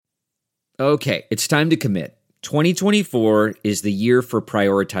Okay, it's time to commit. 2024 is the year for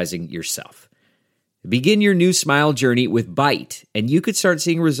prioritizing yourself. Begin your new smile journey with Byte, and you could start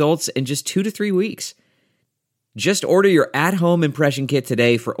seeing results in just 2 to 3 weeks. Just order your at-home impression kit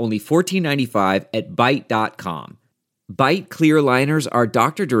today for only $14.95 at Byte.com. Byte clear liners are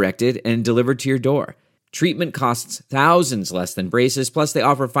doctor-directed and delivered to your door. Treatment costs thousands less than braces, plus they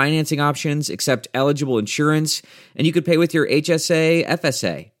offer financing options, accept eligible insurance, and you could pay with your HSA,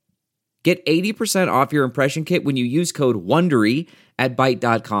 FSA. Get 80% off your impression kit when you use code WONDERY at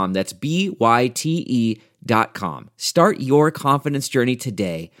Byte.com. That's BYTE.com. Start your confidence journey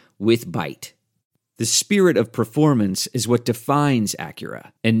today with Byte. The spirit of performance is what defines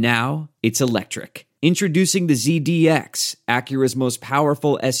Acura. And now, it's electric. Introducing the ZDX, Acura's most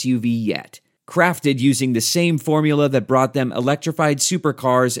powerful SUV yet. Crafted using the same formula that brought them electrified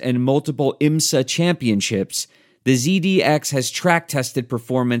supercars and multiple IMSA championships, the ZDX has track-tested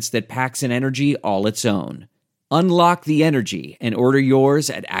performance that packs an energy all its own. Unlock the energy and order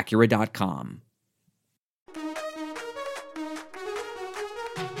yours at Acura.com.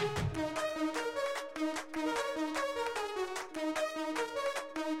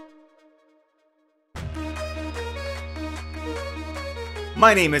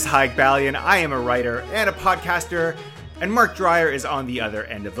 My name is Haig Balian. I am a writer and a podcaster, and Mark Dreyer is on the other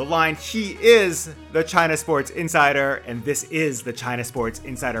end of the line. He is the China Sports Insider, and this is the China Sports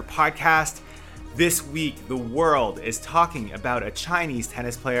Insider podcast. This week, the world is talking about a Chinese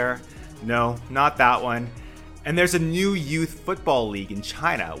tennis player. No, not that one. And there's a new youth football league in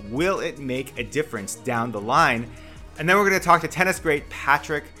China. Will it make a difference down the line? And then we're going to talk to tennis great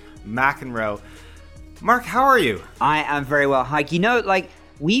Patrick McEnroe. Mark, how are you? I am very well, Haig. You know,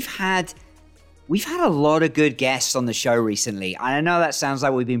 we've had a lot of good guests on the show recently. And I know that sounds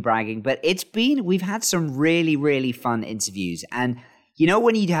like we've been bragging, but we've had some really, really fun interviews. And you know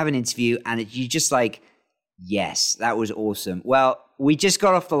when you have an interview and you just like, yes, that was awesome. Well, we just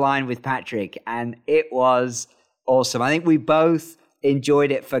got off the line with Patrick and it was awesome. I think we both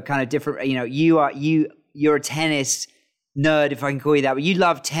enjoyed it for kind of different, you're a tennis nerd, if I can call you that, but you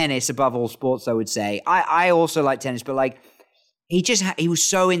love tennis above all sports, I would say. I also like tennis, but he was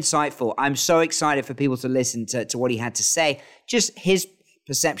so insightful. I'm so excited for people to listen to what he had to say. Just his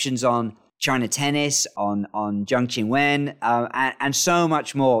perceptions on China tennis, on Zheng Qinwen, and so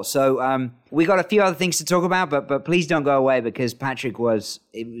much more. So we got a few other things to talk about, but please don't go away because Patrick was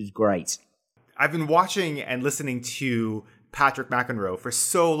great. I've been watching and listening to Patrick McEnroe for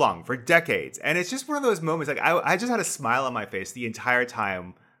so long, for decades. And it's just one of those moments, I just had a smile on my face the entire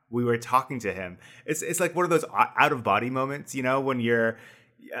time we were talking to him. It's like one of those out of body moments, when you're,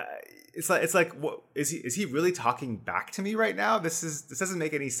 it's like, what, is he really talking back to me right now? This doesn't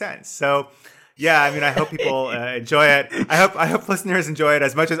make any sense. So yeah, I mean, I hope people enjoy it. I hope listeners enjoy it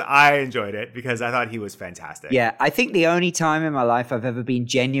as much as I enjoyed it because I thought he was fantastic. Yeah, I think the only time in my life I've ever been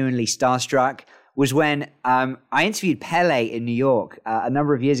genuinely starstruck was when I interviewed Pele in New York a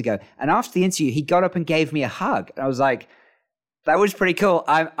number of years ago. And after the interview, he got up and gave me a hug. And I was like, that was pretty cool.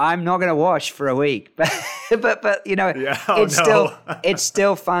 I'm not going to wash for a week. But it's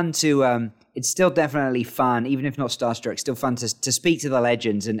still fun to, it's still definitely fun, even if not starstruck, still fun to speak to the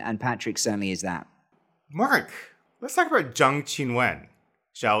legends. And Patrick certainly is that. Mark, let's talk about Zheng Qinwen,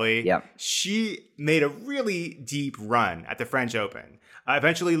 shall we? Yeah. She made a really deep run at the French Open.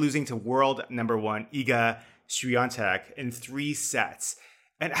 Eventually losing to world number 1 Iga Swiatek in 3 sets.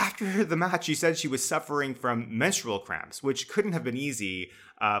 And after the match, she said she was suffering from menstrual cramps, which couldn't have been easy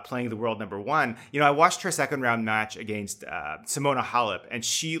playing the world number 1. I watched her second round match against Simona Halep, and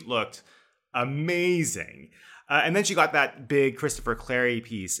she looked amazing. And then she got that big Christopher Clarey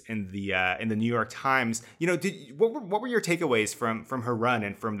piece in the New York Times. What were your takeaways from her run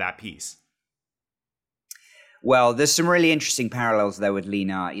and from that piece? Well, there's some really interesting parallels there with Li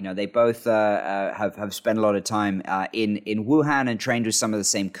Na. They both have spent a lot of time in Wuhan and trained with some of the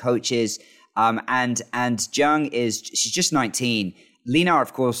same coaches. And Zheng she's just 19. Li Na,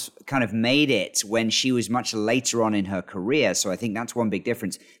 of course, kind of made it when she was much later on in her career. So I think that's one big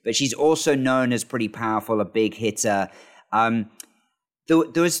difference. But she's also known as pretty powerful, a big hitter.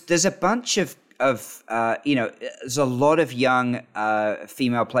 There's a bunch of there's a lot of young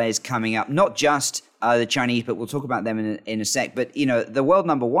female players coming up, not just the Chinese, but we'll talk about them in a sec. But, the world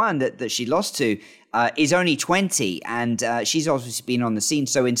number 1 that she lost to is only 20, and she's obviously been on the scene.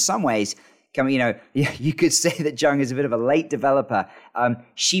 So in some ways, you could say that Zheng is a bit of a late developer.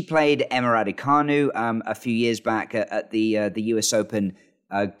 She played Emma Raducanu a few years back at the US Open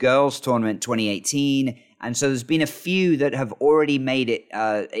Girls Tournament 2018. And so there's been a few that have already made it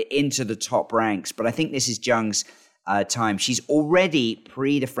into the top ranks. But I think this is Zheng's time. She's already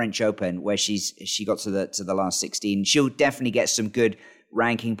pre the French Open, where she got to the last 16. She'll definitely get some good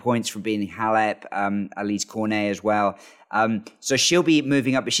ranking points from beating Halep, Elise Cornet as well. So she'll be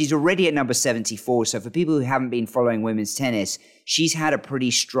moving up, but she's already at number 74. So for people who haven't been following women's tennis, she's had a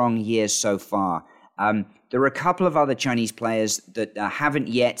pretty strong year so far. There are a couple of other Chinese players that haven't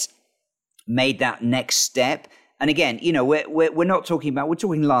yet made that next step. And again, we're not talking about, we're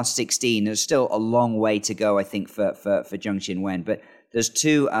talking last 16. There's still a long way to go, I think, for Zheng Qinwen. But there's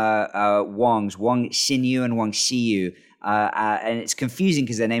two Wangs, Wang Xinyu and Wang Xiyu. And it's confusing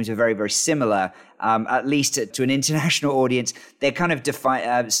because their names are very, very similar, at least to an international audience. They're kind of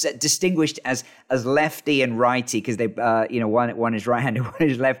distinguished as lefty and righty because they, one is right-handed, one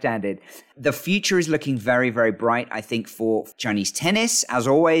is left-handed. The future is looking very, very bright, I think, for Chinese tennis. As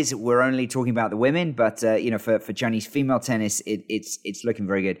always, we're only talking about the women, but for Chinese female tennis, it's looking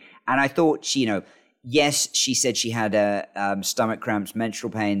very good. And I thought, yes, she said she had stomach cramps,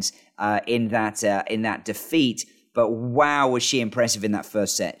 menstrual pains in that defeat. But wow, was she impressive in that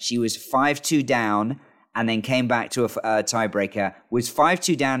first set. She was 5-2 down and then came back to a tiebreaker, was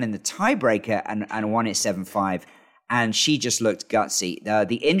 5-2 down in the tiebreaker and won it 7-5. And she just looked gutsy.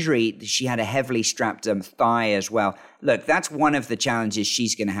 The injury, she had a heavily strapped thigh as well. Look, that's one of the challenges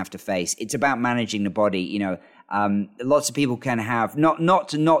she's going to have to face. It's about managing the body. Lots of people can have, not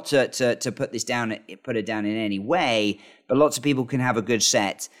to put it down in any way, but lots of people can have a good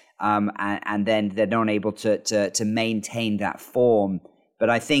set. And then they're not able to maintain that form. But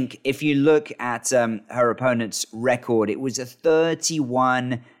I think if you look at her opponent's record, it was a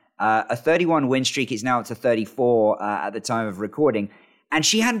 31 win streak. It's now up to 34 at the time of recording. And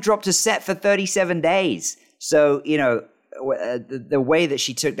she hadn't dropped a set for 37 days. So, the way that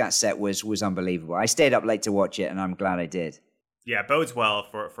she took that set was unbelievable. I stayed up late to watch it, and I'm glad I did. Yeah, bodes well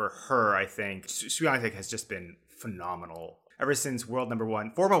for her, I think. Swiatek has just been phenomenal. Ever since former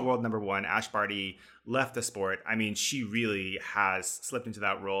world number one, Ash Barty left the sport, I mean, she really has slipped into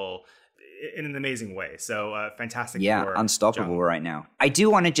that role in an amazing way. So fantastic. Yeah, unstoppable right now. I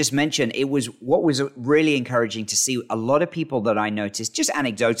do want to just mention, what was really encouraging to see a lot of people that I noticed, just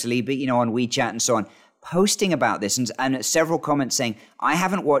anecdotally, but on WeChat and so on, posting about this and several comments saying, I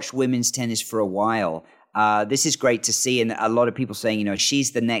haven't watched women's tennis for a while. This is great to see. And a lot of people saying, she's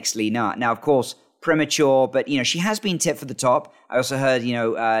the next Li Na. Now, of course, premature, but she has been tipped for the top. I also heard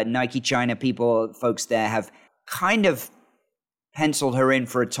Nike China folks there have kind of penciled her in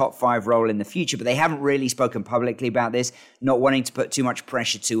for a top 5 role in the future, but they haven't really spoken publicly about this, not wanting to put too much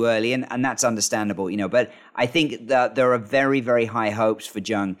pressure too early, and that's understandable, but I think that there are very, very high hopes for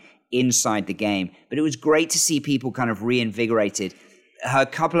Zheng inside the game. But it was great to see people kind of reinvigorated. Her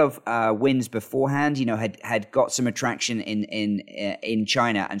couple of wins beforehand, had got some attraction in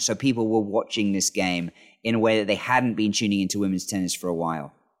China, and so people were watching this game in a way that they hadn't been tuning into women's tennis for a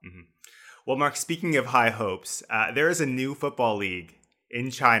while. Mm-hmm. Well, Mark, speaking of high hopes, there is a new football league in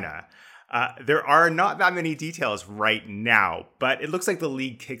China. There are not that many details right now, but it looks like the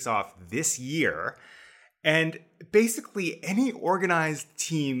league kicks off this year. And basically, any organized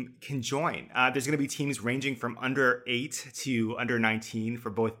team can join. There's going to be teams ranging from under 8 to under 19 for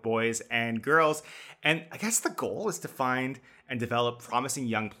both boys and girls. And I guess the goal is to find and develop promising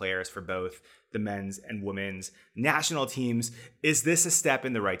young players for both the men's and women's national teams. Is this a step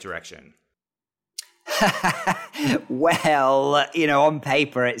in the right direction? Well, on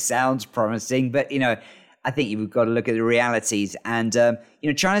paper, it sounds promising, but, I think you've got to look at the realities. And,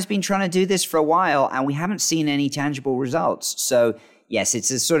 China's been trying to do this for a while, and we haven't seen any tangible results. So, yes, it's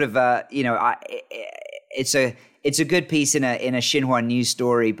a sort of, it's a good piece in a Xinhua news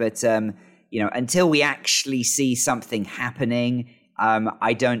story. But, until we actually see something happening,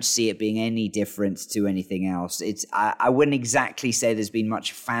 I don't see it being any different to anything else. I wouldn't exactly say there's been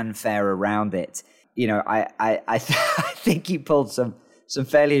much fanfare around it. I think you pulled some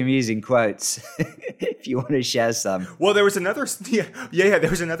fairly amusing quotes if you want to share some. Well, there was another there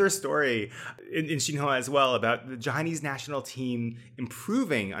was another story in Xinhua as well about the Chinese national team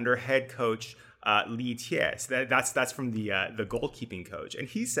improving under head coach Li Tie. So that's from the goalkeeping coach, and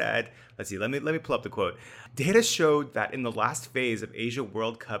he said, let's see, let me pull up the quote. Data showed that in the last phase of Asia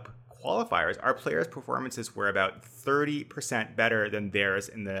World Cup qualifiers, our players' performances were about 30% better than theirs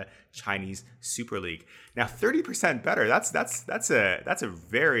in the Chinese Super League. Now, 30% better, that's a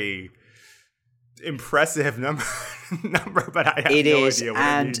very impressive number, but I have no idea what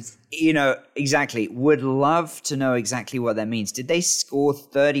it means. Exactly. Would love to know exactly what that means. Did they score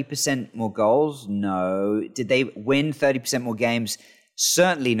 30% more goals? No. Did they win 30% more games?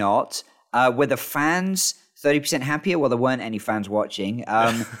 Certainly not. Were the fans 30% happier? Well, there weren't any fans watching.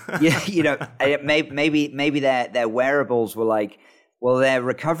 Maybe their wearables were like, well, their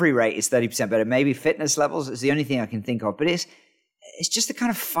recovery rate is 30% better. Maybe fitness levels is the only thing I can think of. But it's just the kind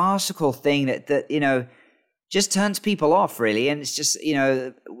of farcical thing that just turns people off, really. And it's just,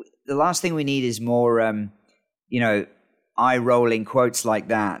 the last thing we need is more, eye-rolling quotes like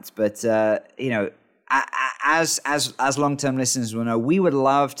that. But, as long-term listeners will know, we would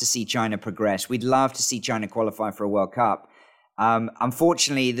love to see China progress. We'd love to see China qualify for a World Cup.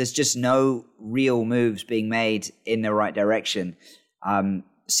 Unfortunately, there's just no real moves being made in the right direction.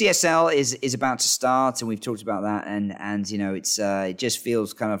 CSL is about to start, and we've talked about that, and it just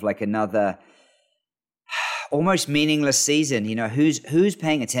feels kind of like another almost meaningless season. Who's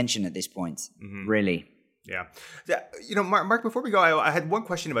paying attention at this point, really? Yeah. Mark, before we go, I had one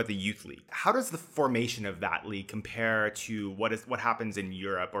question about the youth league. How does the formation of that league compare to what happens in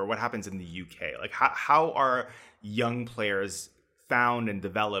Europe or what happens in the UK? Like, how are young players found and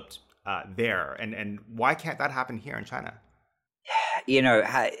developed there, and why can't that happen here in China?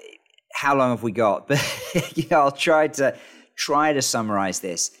 How long have we got? But I'll try to summarize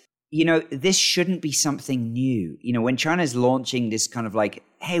this. This shouldn't be something new. When China's launching this kind of like,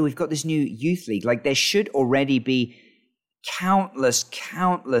 hey, we've got this new youth league, like there should already be countless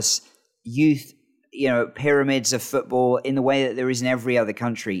youth, pyramids of football in the way that there is in every other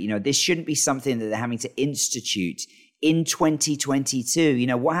country. This shouldn't be something that they're having to institute in 2022.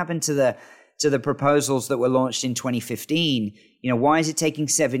 What happened to the proposals that were launched in 2015? Why is it taking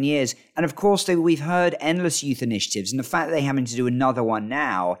 7 years? And of course, we've heard endless youth initiatives, and the fact that they're having to do another one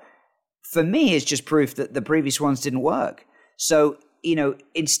now, for me, is just proof that the previous ones didn't work. So,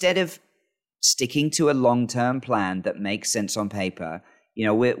 instead of sticking to a long-term plan that makes sense on paper,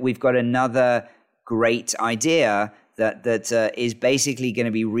 we've got another great idea that is basically going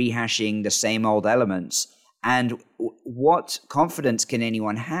to be rehashing the same old elements. And what confidence can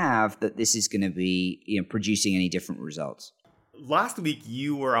anyone have that this is going to be producing any different results? Last week,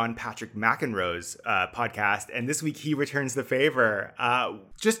 you were on Patrick McEnroe's podcast, and this week he returns the favor.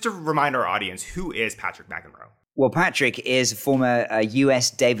 Just to remind our audience, who is Patrick McEnroe? Well, Patrick is a former US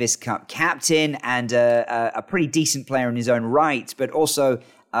Davis Cup captain and a pretty decent player in his own right, but also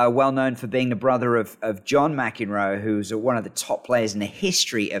well known for being the brother of John McEnroe, who's one of the top players in the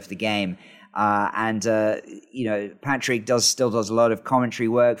history of the game. Patrick still does a lot of commentary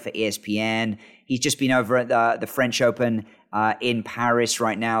work for ESPN. He's just been over at the French Open in Paris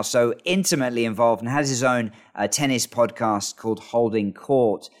right now, so intimately involved, and has his own tennis podcast called Holding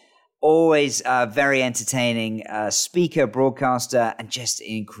Court. Always very entertaining speaker, broadcaster, and just an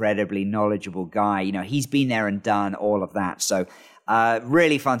incredibly knowledgeable guy. He's been there and done all of that. So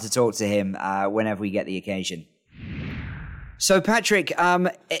really fun to talk to him whenever we get the occasion. So, Patrick,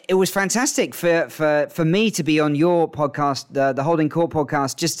 it was fantastic for me to be on your podcast, the Holding Court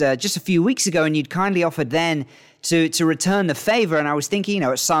podcast, just a few weeks ago, and you'd kindly offered then to return the favor. And I was thinking,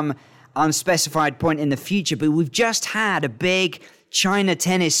 at some unspecified point in the future, but we've just had a big China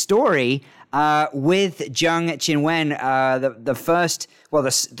tennis story with Zheng Qinwen,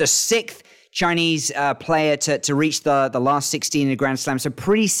 the sixth Chinese player to reach the last 16 in a Grand Slam. So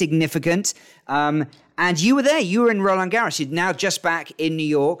pretty significant. And you were there. You were in Roland Garros. You're now just back in New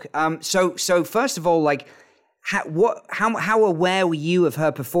York. So first of all, like, how aware were you of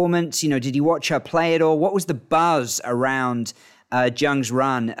her performance? Did you watch her play at all? What was the buzz around Zheng's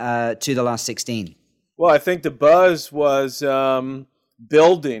run to the last 16? Well, I think the buzz was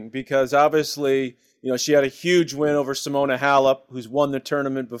building because obviously, she had a huge win over Simona Halep, who's won the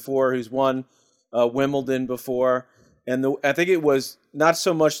tournament before, who's won Wimbledon before. And I think it was not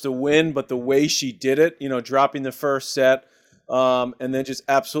so much the win, but the way she did it, dropping the first set and then just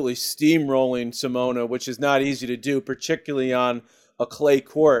absolutely steamrolling Simona, which is not easy to do, particularly on a clay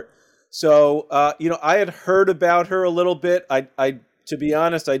court. So, I had heard about her a little bit. To be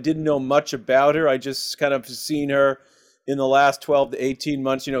honest, I didn't know much about her. I just kind of seen her in the last 12 to 18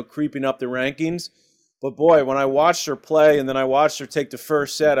 months, creeping up the rankings. But boy, when I watched her play and then I watched her take the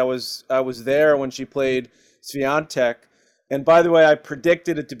first set, I was there when she played Swiatek. And by the way, I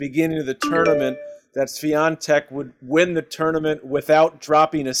predicted at the beginning of the tournament that Swiatek would win the tournament without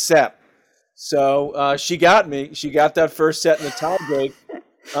dropping a set. So she got me. She got that first set in the tiebreak.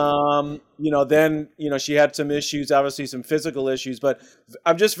 Then she had some issues, obviously some physical issues, but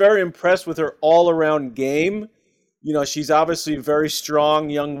I'm just very impressed with her all-around game. She's obviously a very strong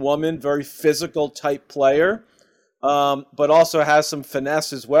young woman, very physical type player, but also has some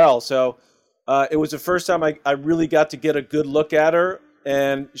finesse as well. So it was the first time I really got to get a good look at her,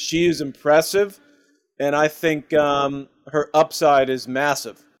 and she is impressive, and I think her upside is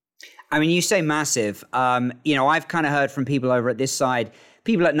massive. I mean, you say massive. I've kind of heard from people over at this side,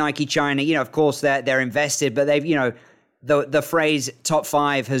 people at Nike China, of course they're invested, but they've, the phrase top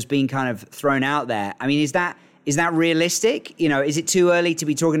 5 has been kind of thrown out there. I mean, is that realistic? Is it too early to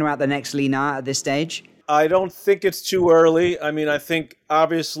be talking about the next Li Na at this stage? I don't think it's too early. I mean, I think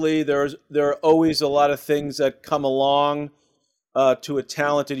obviously there are always a lot of things that come along to a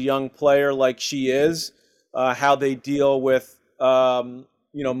talented young player like she is, how they deal with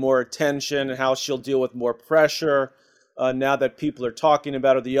more attention and how she'll deal with more pressure. Now that people are talking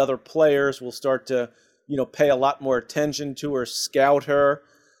about her, the other players will start to pay a lot more attention to her, scout her.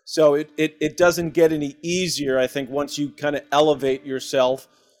 So it doesn't get any easier, I think, once you kind of elevate yourself.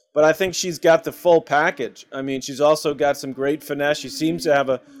 But I think she's got the full package. I mean, she's also got some great finesse. She seems to have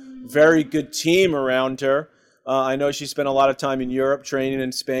a very good team around her. I know she spent a lot of time in Europe training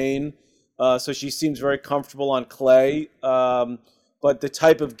in Spain, so she seems very comfortable on clay. But the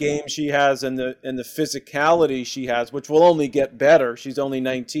type of game she has and the physicality she has, which will only get better. She's only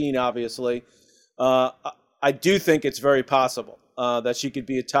 19, obviously. I do think it's very possible that she could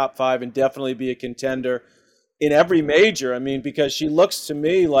be a top 5 and definitely be a contender in every major. I mean, because she looks to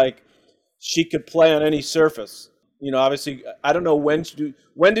me like she could play on any surface. Obviously, I don't know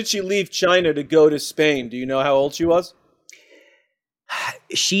when did she leave China to go to Spain? Do you know how old she was?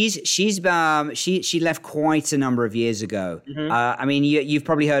 She left quite a number of years ago. Mm-hmm. I mean, you've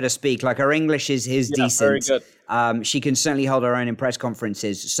probably heard her speak. Like, her English is decent. Very good. She can certainly hold her own in press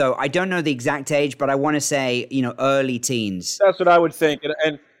conferences. So I don't know the exact age, but I want to say early teens. That's what I would think,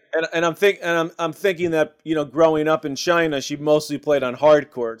 and I'm thinking that growing up in China, she mostly played on hard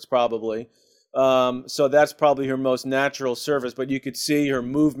courts probably. So that's probably her most natural surface. But you could see her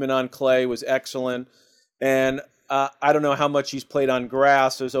movement on clay was excellent, and I don't know how much she's played on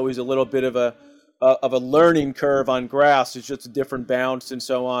grass. There's always a little bit of a learning curve on grass. It's just a different bounce and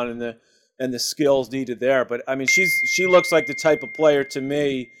so on, and the skills needed there. But I mean, she looks like the type of player to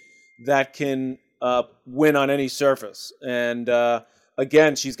me that can win on any surface. And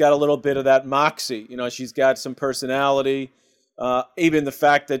again, she's got a little bit of that moxie. She's got some personality. Even the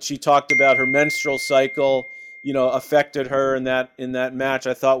fact that she talked about her menstrual cycle, affected her in that match,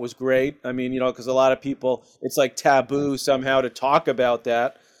 I thought was great. I mean, because a lot of people, it's like taboo somehow to talk about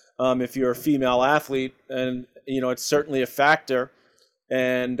that if you're a female athlete, and it's certainly a factor.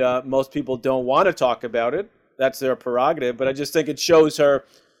 And most people don't want to talk about it. That's their prerogative. But I just think it shows her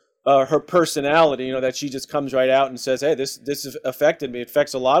personality. That she just comes right out and says, "Hey, this has affected me. It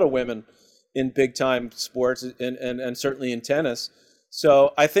affects a lot of women in big time sports and certainly in tennis."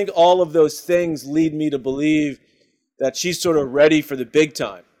 So I think all of those things lead me to believe that she's sort of ready for the big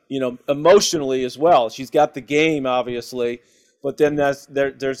time, emotionally as well. She's got the game, obviously, but then there's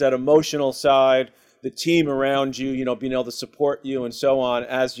that emotional side, the team around you, being able to support you and so on.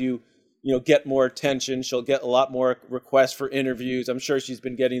 As you get more attention, she'll get a lot more requests for interviews. I'm sure she's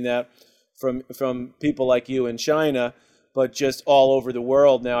been getting that from people like you in China, but just all over the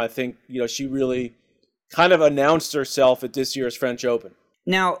world now. I think, she really kind of announced herself at this year's French Open.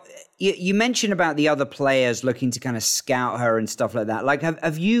 Now, you mentioned about the other players looking to kind of scout her and stuff like that. Like,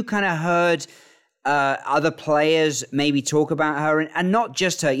 have you kind of heard other players maybe talk about her and not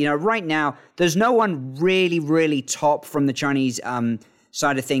just her? Right now, there's no one really, really top from the Chinese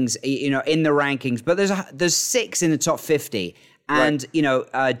side of things, in the rankings, but there's 6 in the top 50. And,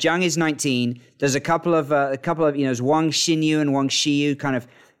 right. Zhang is 19. There's a couple of there's Wang Xinyu and Wang Xiyu, kind of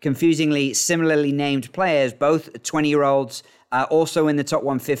confusingly similarly named players, both 20-year-olds, also in the top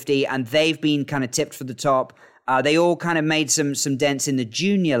 150, and they've been kind of tipped for the top. They all kind of made some dents in the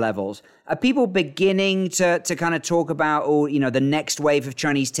junior levels. Are people beginning to kind of talk about, the next wave of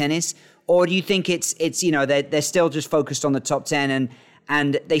Chinese tennis? Or do you think it's they're still just focused on the top 10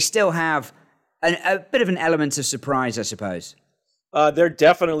 and they still have a bit of an element of surprise, I suppose? They're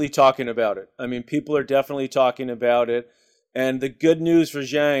definitely talking about it. I mean, people are definitely talking about it. And the good news for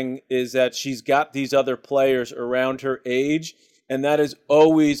Zhang is that she's got these other players around her age, and that is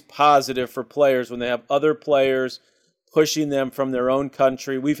always positive for players when they have other players pushing them from their own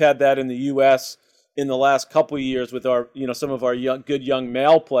country. We've had that in the U.S. in the last couple of years with our, some of our good young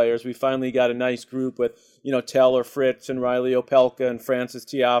male players. We finally got a nice group with, Taylor Fritz and Riley Opelka and Francis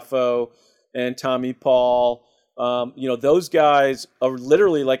Tiafoe and Tommy Paul. Those guys are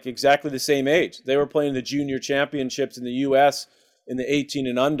literally like exactly the same age. They were playing the junior championships in the U.S. in the 18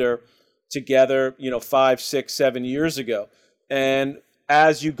 and under together, 5, 6, 7 years ago. And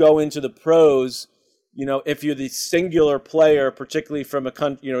as you go into the pros, if you're the singular player, particularly from a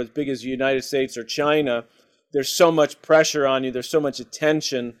country, as big as the United States or China, there's so much pressure on you. There's so much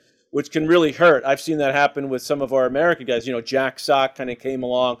attention, which can really hurt. I've seen that happen with some of our American guys. Jack Sock kind of came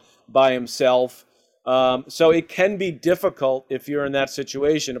along, by himself. So it can be difficult if you're in that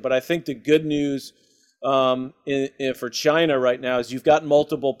situation. But I think the good news for China right now is you've got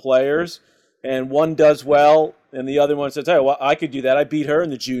multiple players, and one does well, and the other one says, "Hey, well, I could do that. I beat her in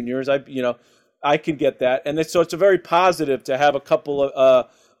the juniors. I can get that." And so it's a very positive to have a couple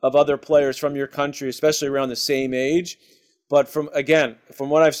of other players from your country, especially around the same age. But from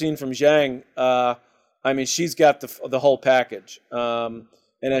what I've seen from Zhang, she's got the whole package.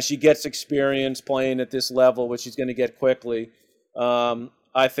 And as she gets experience playing at this level, which she's going to get quickly,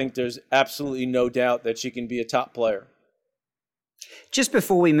 I think there's absolutely no doubt that she can be a top player. Just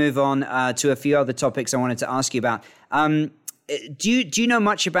before we move on to a few other topics I wanted to ask you about, do you know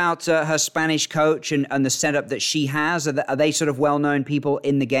much about her Spanish coach and the setup that she has? Are they sort of well-known people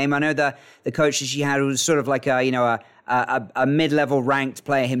in the game? I know the coach that she had was sort of like a mid-level ranked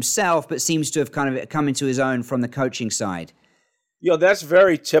player himself, but seems to have kind of come into his own from the coaching side. That's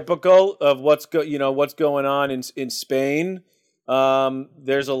very typical of what's going on in Spain.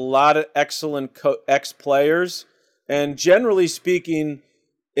 There's a lot of excellent ex-players, and generally speaking,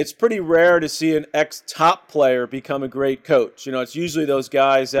 it's pretty rare to see an ex-top player become a great coach. It's usually those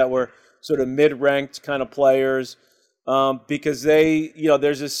guys that were sort of mid-ranked kind of players, because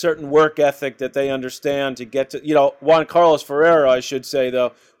there's a certain work ethic that they understand to get to. Juan Carlos Ferreira, I should say,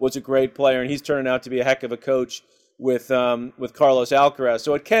 though, was a great player, and he's turning out to be a heck of a coach with Carlos Alcaraz.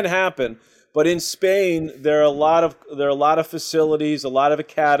 So it can happen. But in Spain, there are a lot of facilities, a lot of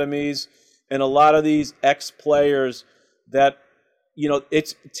academies, and a lot of these ex-players that,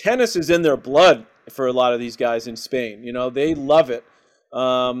 tennis is in their blood for a lot of these guys in Spain. They love it.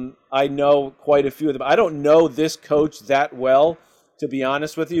 I know quite a few of them. I don't know this coach that well, to be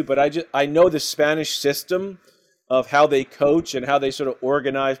honest with you, but I know the Spanish system of how they coach and how they sort of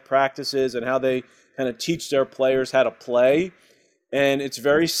organize practices and how they kind of teach their players how to play. And it's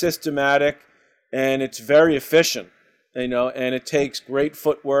very systematic and it's very efficient, and it takes great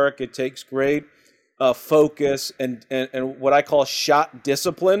footwork. It takes great focus and what I call shot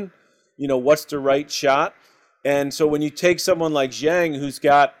discipline. What's the right shot? And so when you take someone like Zhang, who's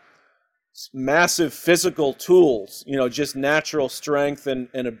got massive physical tools, just natural strength and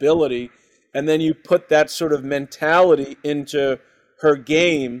ability, and then you put that sort of mentality into her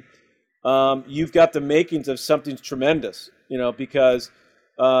game, you've got the makings of something tremendous, because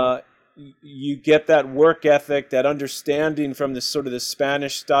you get that work ethic, that understanding from this sort of the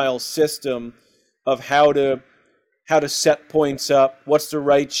Spanish style system of how to set points up, what's the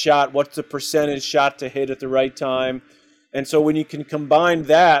right shot, what's the percentage shot to hit at the right time. And so when you can combine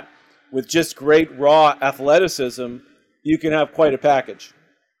that with just great raw athleticism, you can have quite a package.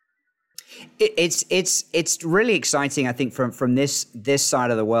 It's really exciting, I think, from this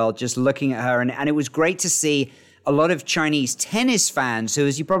side of the world, just looking at her. And it was great to see a lot of Chinese tennis fans who,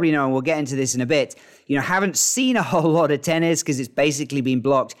 as you probably know, and we'll get into this in a bit, haven't seen a whole lot of tennis because it's basically been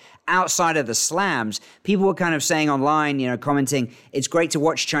blocked outside of the slams. People were kind of saying online, commenting, it's great to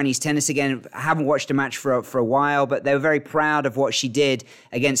watch Chinese tennis again. I haven't watched a match for a while, but they were very proud of what she did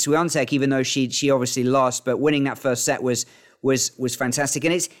against Swiatek, even though she obviously lost, but winning that first set was fantastic.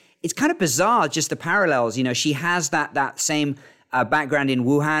 And it's kind of bizarre, just the parallels. She has that same background in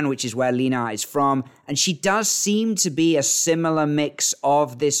Wuhan, which is where Li Na is from. And she does seem to be a similar mix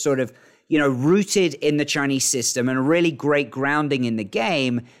of this sort of, rooted in the Chinese system and a really great grounding in the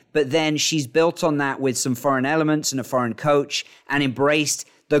game. But then she's built on that with some foreign elements and a foreign coach and embraced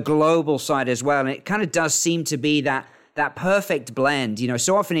the global side as well. And it kind of does seem to be that perfect blend.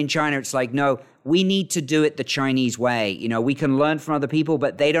 So often in China, it's like, no, we need to do it the Chinese way. We can learn from other people,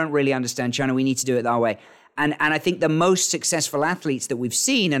 but they don't really understand China. We need to do it our way. And I think the most successful athletes that we've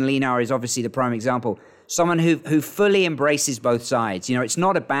seen, and Li Na is obviously the prime example, someone who fully embraces both sides. It's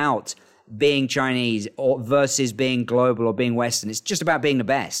not about being Chinese versus being global or being Western. It's just about being the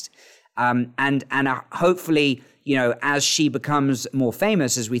best. And hopefully, as she becomes more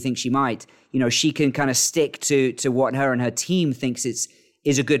famous, as we think she might, she can kind of stick to what her and her team thinks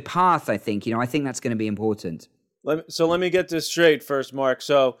is a good path, I think. I think that's going to be important. So let me get this straight first, Mark.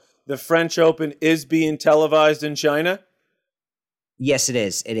 So the French Open is being televised in China? Yes, it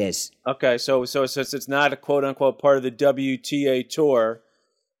is. It is. Okay, so since it's not a quote-unquote part of the WTA Tour,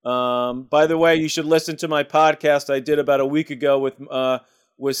 by the way, you should listen to my podcast I did about a week ago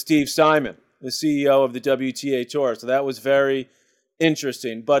with Steve Simon, the CEO of the WTA Tour. So that was very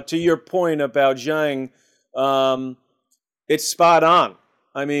interesting. But to your point about Zhang, it's spot on.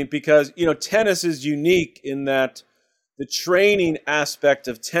 Because, tennis is unique in that the training aspect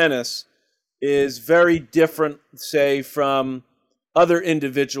of tennis is very different, say, from other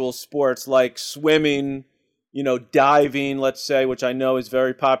individual sports like swimming diving, let's say, which I know is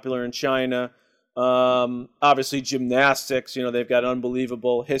very popular in China. Obviously gymnastics, they've got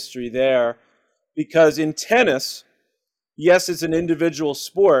unbelievable history there. Because in tennis, yes, it's an individual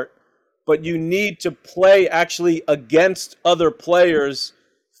sport, but you need to play actually against other players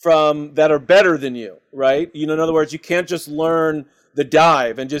that are better than you, right? In other words, you can't just learn the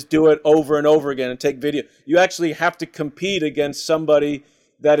dive and just do it over and over again and take video. You actually have to compete against somebody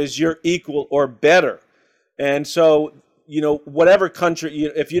that is your equal or better. And so, whatever country,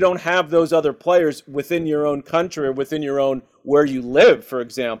 if you don't have those other players within your own country or within your own where you live, for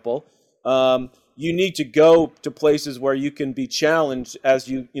example, you need to go to places where you can be challenged as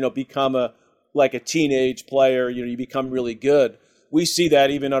you become a teenage player. You become really good. We see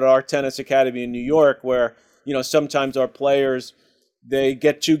that even at our tennis academy in New York, where sometimes our players, they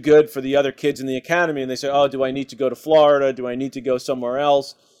get too good for the other kids in the academy, and they say, "Oh, do I need to go to Florida? Do I need to go somewhere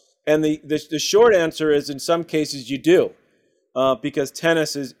else?" And the short answer is, in some cases, you do, because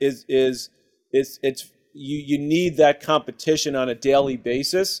tennis you need that competition on a daily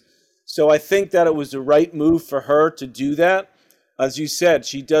basis. So I think that it was the right move for her to do that. As you said,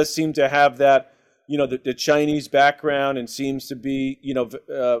 she does seem to have that, the Chinese background, and seems to be,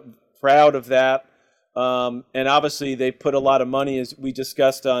 proud of that. And obviously they put a lot of money, as we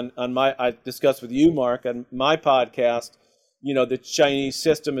discussed I discussed with you, Mark, on my podcast. The Chinese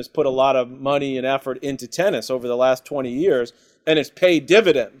system has put a lot of money and effort into tennis over the last 20 years, and it's paid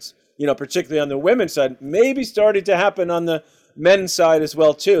dividends, particularly on the women's side. Maybe starting to happen on the men's side as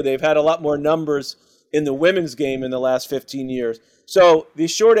well, too. They've had a lot more numbers in the women's game in the last 15 years. So the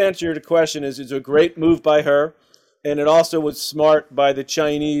short answer to the question is it's a great move by her, and it also was smart by the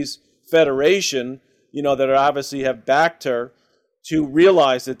Chinese Federation, that obviously have backed her, to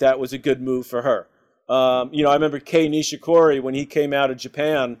realize that was a good move for her. I remember Kei Nishikori, when he came out of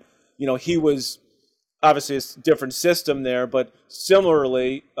Japan, he was obviously a different system there, but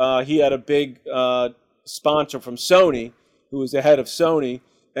similarly, he had a big sponsor from Sony, who was the head of Sony,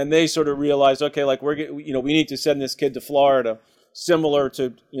 and they sort of realized, okay, we need to send this kid to Florida, similar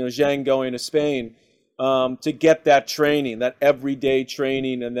to Zhang going to Spain, to get that training, that everyday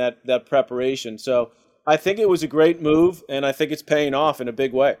training, and that preparation. So I think it was a great move, and I think it's paying off in a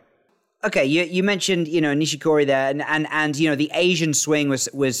big way. Okay, you mentioned Nishikori there, and the Asian swing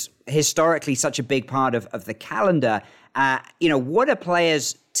was historically such a big part of the calendar. What are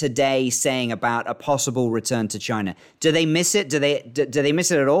players today saying about a possible return to China? Do they miss it? Do they miss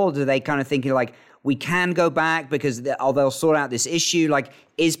it at all? Do they kind of think we can go back because they'll sort out this issue?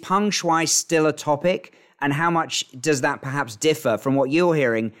 Is Peng Shuai still a topic, and how much does that perhaps differ from what you're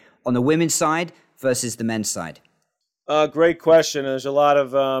hearing on the women's side versus the men's side? Great question. There's a lot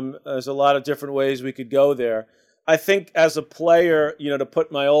of different ways we could go there. I think as a player, to put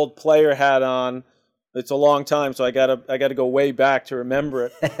my old player hat on, it's a long time, so I gotta go way back to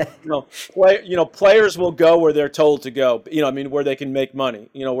remember it. Players will go where they're told to go. Where they can make money.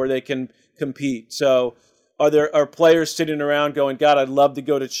 Where they can compete. So, are players sitting around going, "God, I'd love to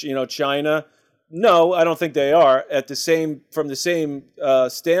go to China"? No, I don't think they are. From the same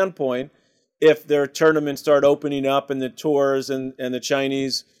standpoint, if their tournaments start opening up and the tours and the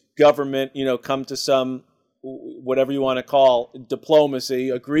Chinese government, come to some, whatever you want to call, diplomacy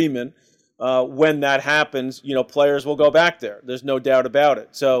agreement, when that happens, players will go back there. There's no doubt about it.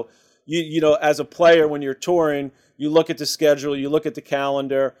 So, as a player, when you're touring, you look at the schedule, you look at the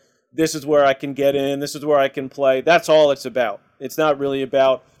calendar. This is where I can get in. This is where I can play. That's all it's about. It's not really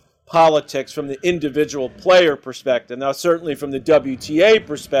about politics from the individual player perspective. Now, certainly from the WTA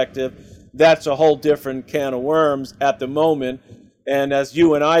perspective, that's a whole different can of worms at the moment. And as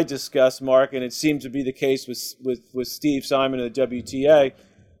you and I discussed, Mark, and it seems to be the case with Steve Simon of the WTA,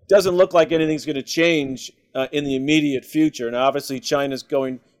 doesn't look like anything's going to change in the immediate future. Now, obviously, China's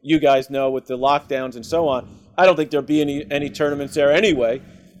going, you guys know, with the lockdowns and so on. I don't think there'll be any tournaments there anyway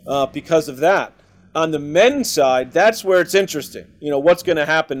because of that. On the men's side, that's where it's interesting. What's going to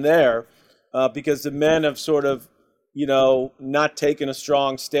happen there because the men have sort of, not taken a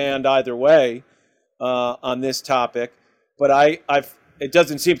strong stand either way on this topic. But it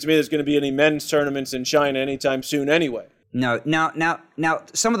doesn't seem to me there's going to be any men's tournaments in China anytime soon anyway. No. Now,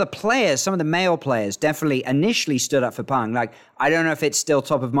 some of the male players definitely initially stood up for Peng. I don't know if it's still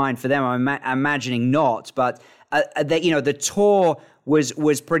top of mind for them. I'm imagining not, but the tour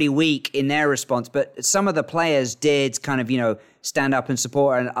was pretty weak in their response. But some of the players did kind of, stand up and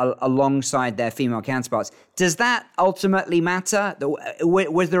support alongside their female counterparts. Does that ultimately matter?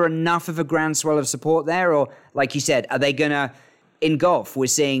 Was there enough of a groundswell of support there? Or, like you said, are they going to in golf, we're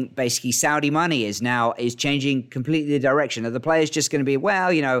seeing basically Saudi money is changing completely the direction. Are the players just going to be,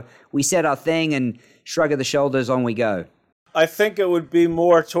 well, we said our thing and shrug of the shoulders, on we go? I think it would be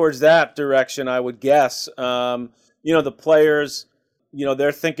more towards that direction, I would guess. The players,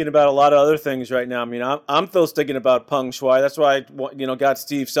 they're thinking about a lot of other things right now. I mean, I'm still thinking about Peng Shuai. That's why I, got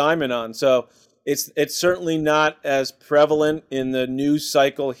Steve Simon on. So it's certainly not as prevalent in the news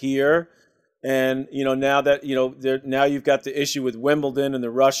cycle here. And, now that, now you've got the issue with Wimbledon and the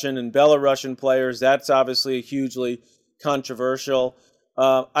Russian and Belarusian players, that's obviously hugely controversial.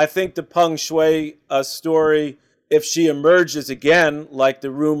 I think the Peng Shuai story, if she emerges again, like the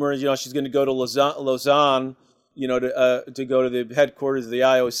rumors, she's going to go to Lausanne, to go to the headquarters of the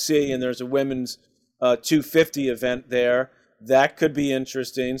IOC, and there's a women's 250 event there. That could be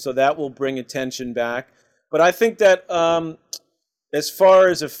interesting. So that will bring attention back. But I think that as far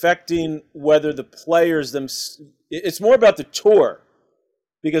as affecting whether the players it's more about the tour,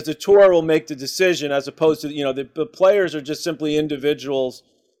 because the tour will make the decision as opposed to, the players are just simply individuals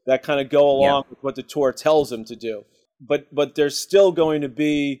that kind of go along with what the tour tells them to do. But there's still going to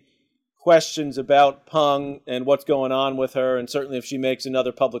be questions about Peng and what's going on with her, and certainly if she makes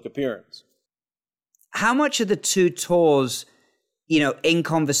another public appearance. How much are the two tours, in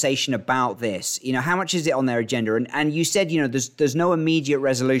conversation about this? How much is it on their agenda? And you said, there's no immediate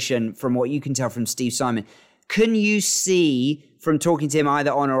resolution from what you can tell from Steve Simon. Can you see from talking to him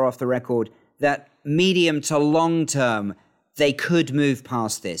either on or off the record that medium to long term, they could move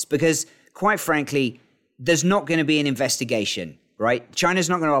past this? Because quite frankly, there's not going to be an investigation, right? China's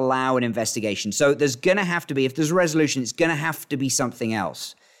not going to allow an investigation. So there's going to have to be, if there's a resolution, it's going to have to be something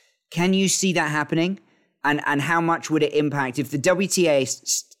else. Can you see that happening? And how much would it impact if the WTA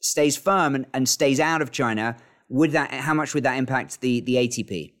stays firm and stays out of China? How much would that impact the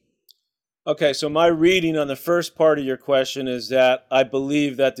ATP? Okay, so my reading on the first part of your question is that I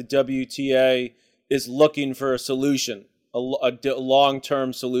believe that the WTA is looking for a solution, a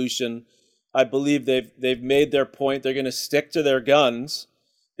long-term solution. I believe they've made their point. They're going to stick to their guns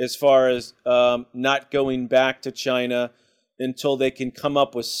as far as not going back to China until they can come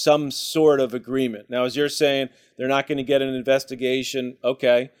up with some sort of agreement. Now, as you're saying, they're not going to get an investigation.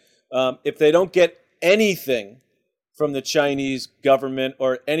 Okay. If they don't get anything from the Chinese government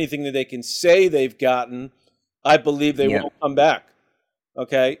or anything that they can say they've gotten, I believe they won't come back.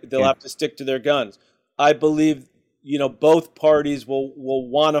 Okay. They'll have to stick to their guns. I believe, both parties will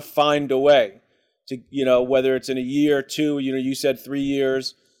want to find a way to, whether it's in a year or two, you said 3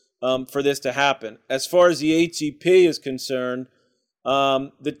 years, for this to happen. As far as the ATP is concerned,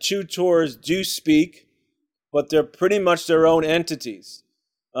 the two tours do speak, but they're pretty much their own entities.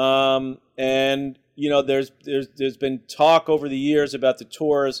 And there's been talk over the years about the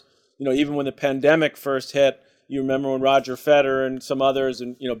tours. Even when the pandemic first hit, you remember when Roger Federer and some others,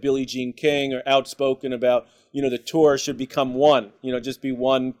 and Billie Jean King are outspoken about the tour should become one. Just be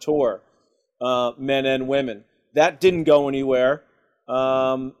one tour, men and women. That didn't go anywhere.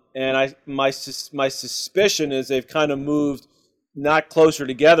 And my suspicion is they've kind of moved not closer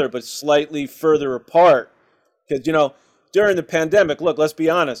together, but slightly further apart. Because, during the pandemic, look, let's be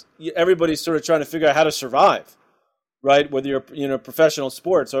honest, everybody's sort of trying to figure out how to survive, right? Whether you're, professional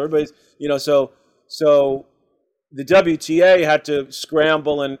sports. So everybody's, so the WTA had to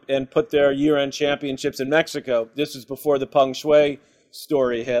scramble and put their year-end championships in Mexico. This was before the Peng Shuai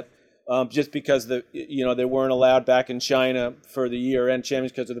story hit. Just because they weren't allowed back in China for the year-end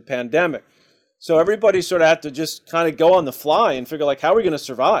champions because of the pandemic. So everybody sort of had to just kind of go on the fly and figure, how are we going to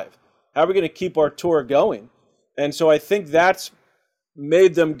survive? How are we going to keep our tour going? And so I think that's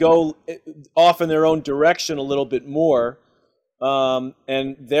made them go off in their own direction a little bit more.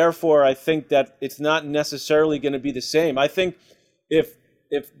 And therefore, I think that it's not necessarily going to be the same. I think if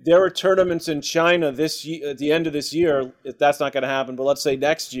there are tournaments in China this year, at the end of this year, if that's not going to happen, but let's say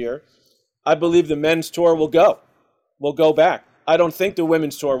next year, I believe the men's tour will go back. I don't think the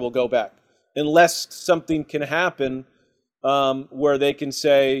women's tour will go back unless something can happen where they can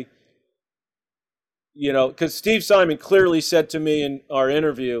say, because Steve Simon clearly said to me in our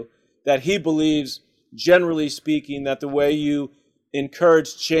interview that he believes, generally speaking, that the way you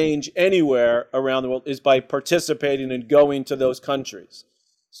encourage change anywhere around the world is by participating and going to those countries.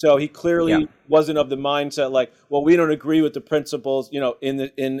 So he clearly wasn't of the mindset we don't agree with the principles, in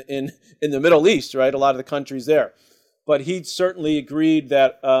the Middle East, right? A lot of the countries there. But he certainly agreed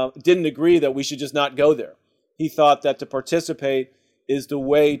that, didn't agree that we should just not go there. He thought that to participate is the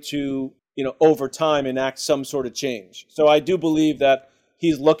way to, over time enact some sort of change. So I do believe that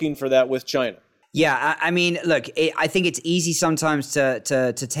he's looking for that with China. Yeah, I mean, look, I think it's easy sometimes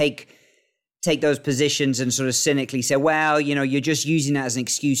to take take those positions and sort of cynically say, well, you're just using that as an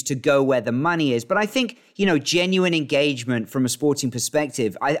excuse to go where the money is. But I think, genuine engagement from a sporting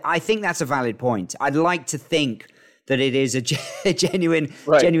perspective, I think that's a valid point. I'd like to think that it is a genuine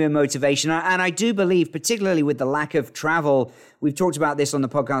motivation. And I do believe, particularly with the lack of travel, we've talked about this on the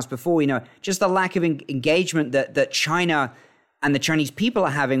podcast before, just the lack of engagement that China and the Chinese people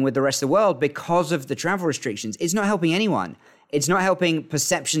are having with the rest of the world because of the travel restrictions. It's not helping anyone. It's not helping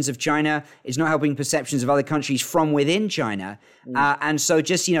perceptions of China. It's not helping perceptions of other countries from within China. And so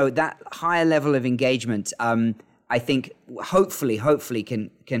just, that higher level of engagement, I think hopefully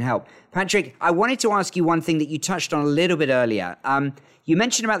can help. Patrick, I wanted to ask you one thing that you touched on a little bit earlier. You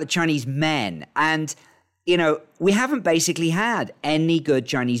mentioned about the Chinese men, and we haven't basically had any good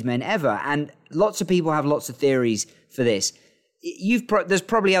Chinese men ever, and lots of people have lots of theories for this. There's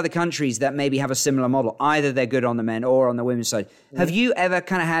probably other countries that maybe have a similar model. Either they're good on the men or on the women's side. Have you ever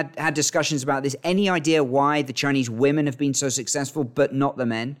kind of had discussions about this? Any idea why the Chinese women have been so successful, but not the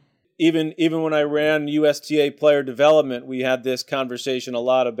men? Even when I ran USTA player development, we had this conversation a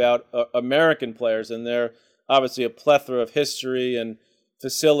lot about American players, and they're obviously a plethora of history and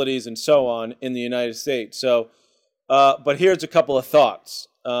facilities and so on in the United States. So, but here's a couple of thoughts,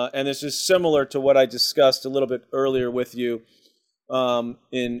 and this is similar to what I discussed a little bit earlier with you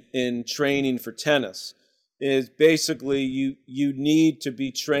in training for tennis. Is basically you need to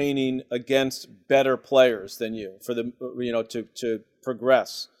be training against better players than you for the to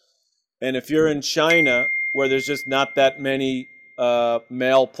progress. And if you're in China, where there's just not that many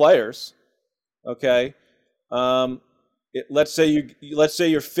male players, okay, let's say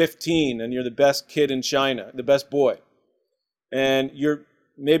you're 15 and you're the best kid in China, the best boy, and you're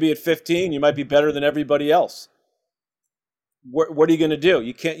maybe at 15 you might be better than everybody else. What are you going to do?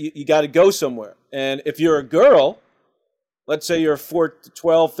 You got to go somewhere. And if you're a girl, let's say you're a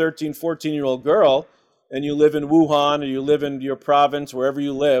 12, 13, 14-year-old girl, and you live in Wuhan or you live in your province, wherever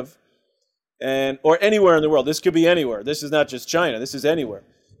you live, or anywhere in the world. This could be anywhere. This is not just China. This is anywhere.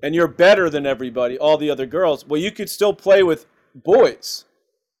 And you're better than everybody, all the other girls. Well, you could still play with boys,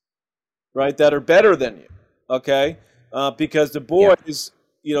 right, that are better than you, okay? Because the boys,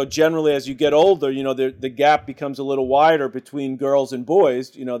 generally as you get older, the gap becomes a little wider between girls and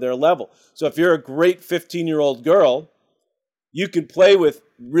boys, their level. So if you're a great 15-year-old girl, you could play with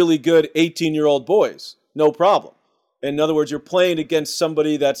really good 18-year-old boys, no problem. In other words, you're playing against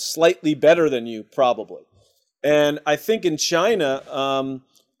somebody that's slightly better than you, probably. And I think in China,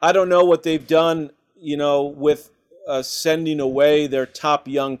 I don't know what they've done, with sending away their top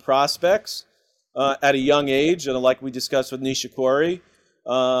young prospects at a young age, and like we discussed with Nishikori.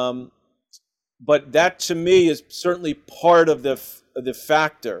 But that, to me, is certainly part of the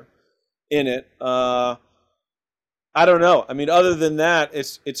factor in it. I don't know. I mean, other than that,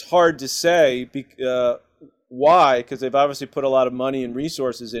 it's hard to say. Why? Because they've obviously put a lot of money and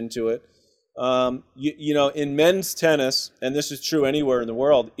resources into it. In men's tennis, and this is true anywhere in the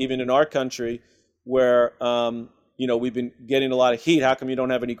world, even in our country, where we've been getting a lot of heat. How come you don't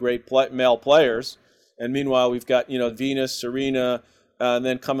have any great male players? And meanwhile, we've got Venus, Serena, and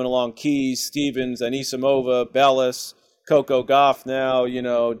then coming along Keys, Stevens, Anisimova, Bellis, Coco Gauff now.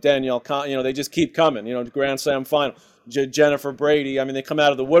 Danielle Kahn. They just keep coming. Grand Slam final. Jennifer Brady. I mean, they come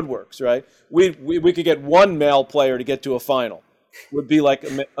out of the woodworks, right? We could get one male player to get to a final. Would be like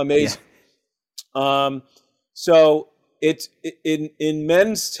amazing. Yeah. So it's in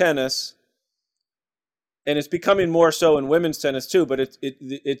men's tennis, and it's becoming more so in women's tennis too. But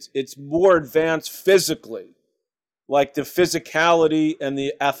it's more advanced physically, like the physicality and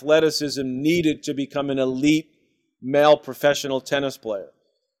the athleticism needed to become an elite male professional tennis player.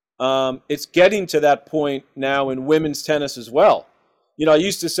 It's getting to that point now in women's tennis as well. I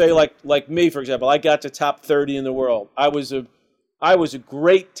used to say, like me, for example, I got to top 30 in the world. I was a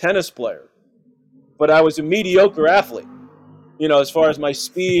great tennis player, but I was a mediocre athlete. As far as my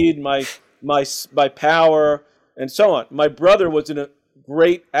speed, my power, and so on. My brother was a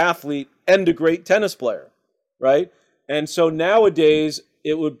great athlete and a great tennis player, right? And so nowadays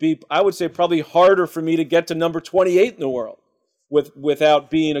it would be, I would say, probably harder for me to get to number 28 in the world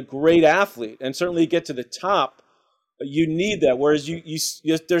without being a great athlete, and certainly get to the top. You need that. Whereas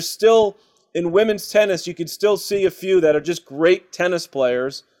there's still, in women's tennis, you can still see a few that are just great tennis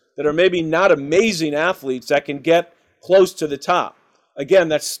players that are maybe not amazing athletes that can get close to the top. Again,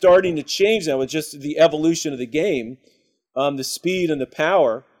 that's starting to change now with just the evolution of the game, the speed and the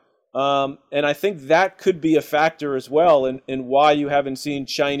power. And I think that could be a factor as well in why you haven't seen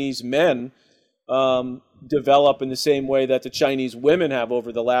Chinese men develop in the same way that the Chinese women have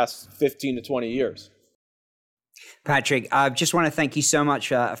over the last 15 to 20 years. Patrick, I just want to thank you so much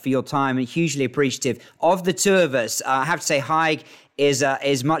for your time and hugely appreciative. Of the two of us, I have to say Haig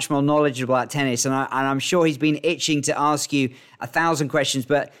is much more knowledgeable at tennis, and I'm sure he's been itching to ask you 1,000 questions.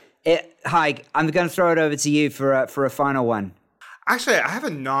 But Haig, I'm going to throw it over to you for a final one. Actually, I have a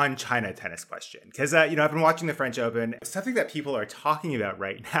non-China tennis question because, I've been watching the French Open. Something that people are talking about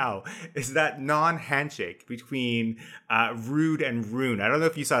right now is that non-handshake between Ruud and Rune. I don't know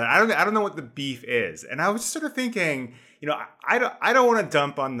if you saw that. I don't know what the beef is. And I was sort of thinking, I don't want to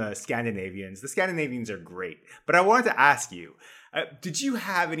dump on the Scandinavians. The Scandinavians are great. But I wanted to ask you, did you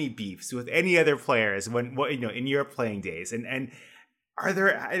have any beefs with any other players in your playing days? And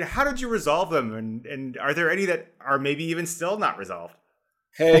how did you resolve them? And are there any that are maybe even still not resolved?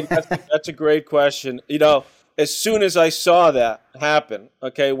 Hey, that's a great question. As soon as I saw that happen,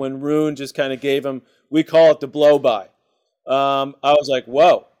 okay, when Rune just kind of gave him, we call it the blow-by. I was like,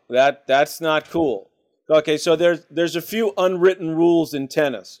 whoa, that's not cool. Okay, so there's a few unwritten rules in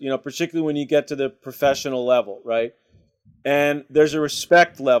tennis, particularly when you get to the professional level, right? And there's a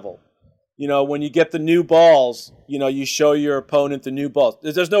respect level. When you get the new balls, you show your opponent the new balls.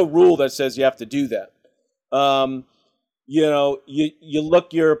 There's no rule that says you have to do that. You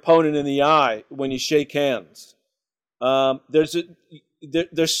look your opponent in the eye when you shake hands. There's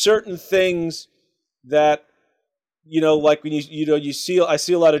certain things that, like when I see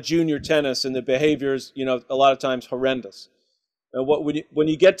a lot of junior tennis and the behavior's, a lot of times horrendous. And when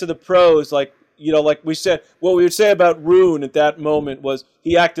you get to the pros, like we said, what we would say about Rune at that moment was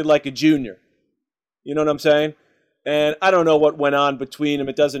he acted like a junior. You know what I'm saying? And I don't know what went on between them.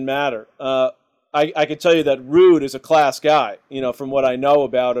 It doesn't matter. I can tell you that Ruud is a class guy, from what I know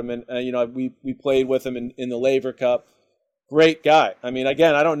about him. And, we played with him in the Laver Cup. Great guy. I mean,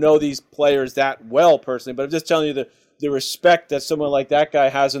 again, I don't know these players that well personally, but I'm just telling you the respect that someone like that guy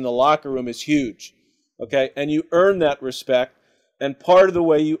has in the locker room is huge. Okay? And you earn that respect. And part of the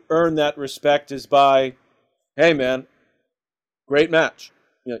way you earn that respect is by, hey, man, great match.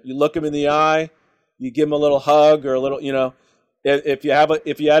 You look him in the eye, you give him a little hug or a little, if you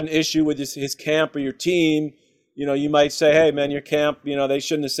had an issue with his camp or your team, you might say, hey, man, your camp, they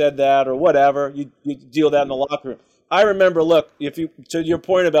shouldn't have said that or whatever. You deal with that in the locker room. I remember, look, to your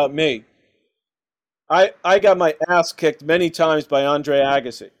point about me, I got my ass kicked many times by Andre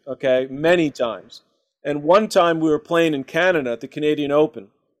Agassi, okay, many times. And one time we were playing in Canada at the Canadian Open,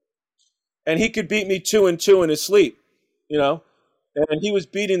 and he could beat me 2-2 in his sleep, and he was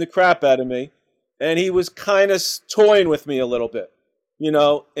beating the crap out of me, and he was kind of toying with me a little bit,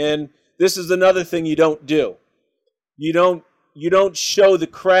 and this is another thing you don't do. You don't show the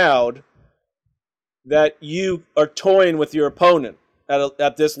crowd that you are toying with your opponent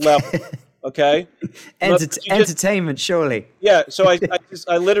at this level. Okay, entertainment, surely. Yeah, so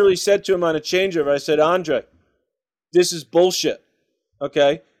I literally said to him on a changeover, I said, Andre, this is bullshit.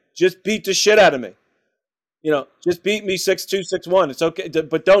 Okay, just beat the shit out of me. Just beat me 6-2, 6-1. It's okay,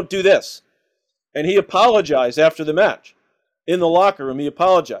 but don't do this. And he apologized after the match in the locker room. He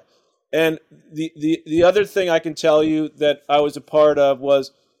apologized. And the other thing I can tell you that I was a part of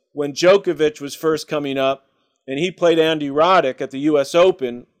was when Djokovic was first coming up, and he played Andy Roddick at the U.S.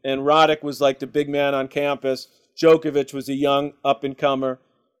 Open, and Roddick was like the big man on campus. Djokovic was a young up-and-comer,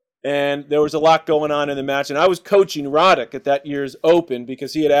 and there was a lot going on in the match. And I was coaching Roddick at that year's Open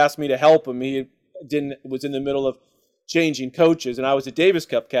because he had asked me to help him. He was in the middle of changing coaches, and I was a Davis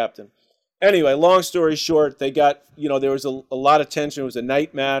Cup captain. Anyway, long story short, they got, there was a lot of tension. It was a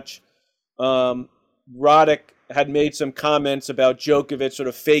night match. Roddick had made some comments about Djokovic sort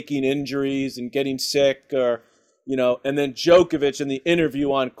of faking injuries and getting sick, and then Djokovic in the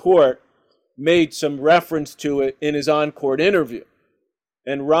interview on court made some reference to it in his on-court interview.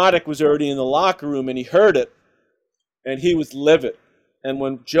 And Roddick was already in the locker room, and he heard it, and he was livid. And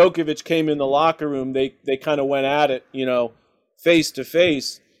when Djokovic came in the locker room, they kind of went at it, face to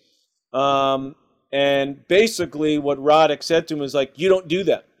face. And basically what Roddick said to him was like, you don't do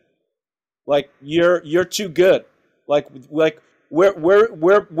that. Like you're too good. Like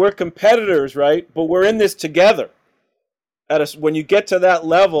we're competitors, right? But we're in this together. When you get to that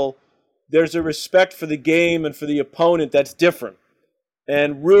level, there's a respect for the game and for the opponent that's different.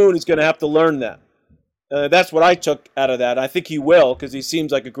 And Rune is going to have to learn that. That's what I took out of that. I think he will, because he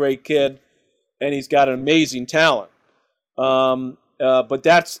seems like a great kid, and he's got an amazing talent. But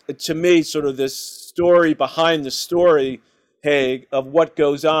that's, to me, sort of this story behind the story, Haig, of what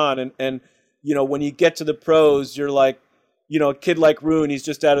goes on. And when you get to the pros, you're like, a kid like Rune, he's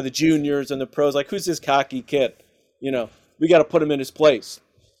just out of the juniors, and the pros, like, who's this cocky kid? We got to put him in his place.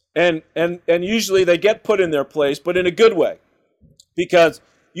 And usually they get put in their place, but in a good way. Because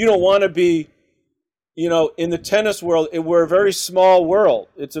you don't want to be in the tennis world, we're a very small world.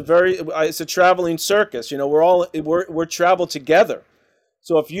 It's a traveling circus. We're travel together.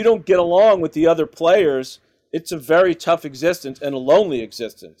 So if you don't get along with the other players, it's a very tough existence and a lonely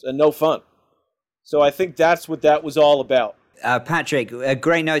existence and no fun. So I think that's what that was all about. Patrick, a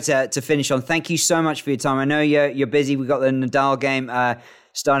great note to finish on. Thank you so much for your time. I know you're busy. We've got the Nadal game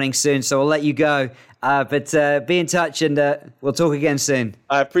starting soon, so I'll let you go. But be in touch, and we'll talk again soon.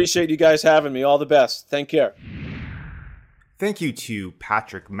 I appreciate you guys having me. All the best. Take care. Thank you to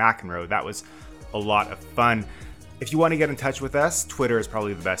Patrick McEnroe. That was a lot of fun. If you want to get in touch with us, Twitter is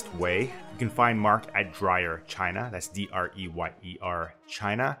probably the best way. You can find Mark at Dreyer China. That's Dreyer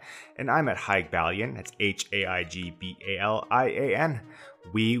China. And I'm at Haigbalian. That's Haigbalian.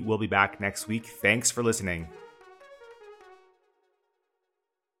 We will be back next week. Thanks for listening.